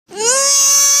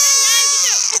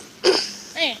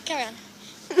carry on.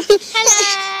 Hello,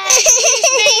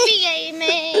 baby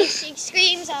Amy. She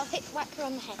screams, I'll whack her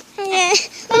on the head. Yeah,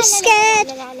 I'm scared.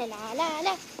 La, la, la, la,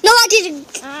 la. No, I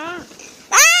didn't. Ah.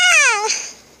 Ah!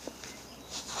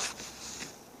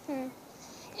 No!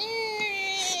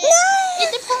 In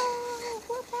the pole.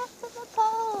 Walk out to the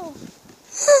pole.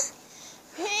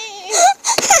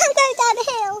 I'm going down the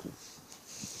hill.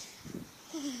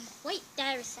 Wait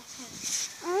there a second.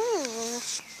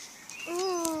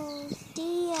 Oh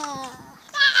dear.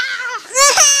 Ah!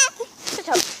 Shut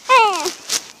up.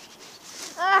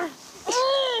 Ah.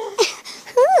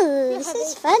 Ooh, this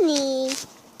is funny.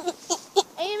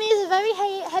 Amy is a very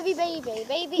heavy baby.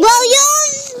 Well, your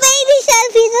baby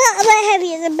Sophie's not that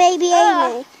heavy as a baby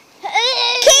Amy.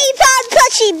 Keep on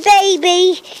pushing, baby.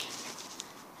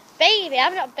 Baby,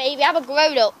 I'm not a baby, I'm a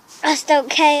grown up. I still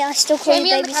care. I still call Show you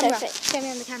me on baby the camera. Sophie. Show me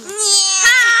on the camera.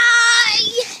 Hi.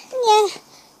 Yeah.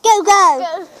 Go, go.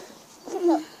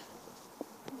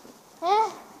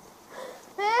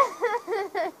 My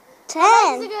legs 10.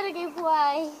 are gonna give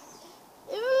way.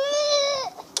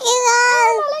 Get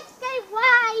on. My legs gave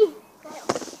way.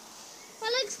 My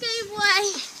legs gave way.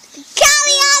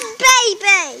 Carry on,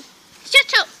 baby.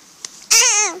 Shut up.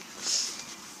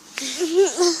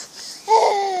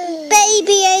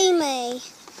 Baby Amy.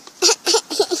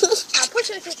 I'll push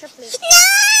her to the trampoline.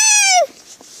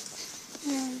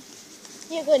 No.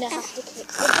 You're gonna have to kick the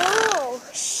ball.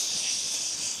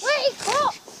 Wake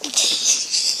up.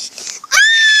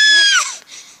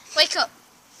 Wake up.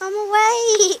 I'm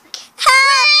awake.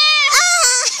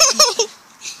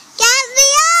 Get me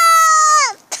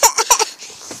up!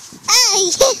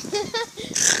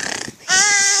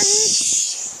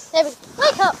 There we go.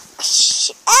 Wake up.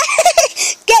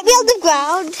 Get me on the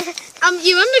ground.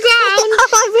 You're on the ground.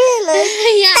 Am I really?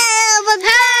 Yeah.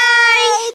 Help!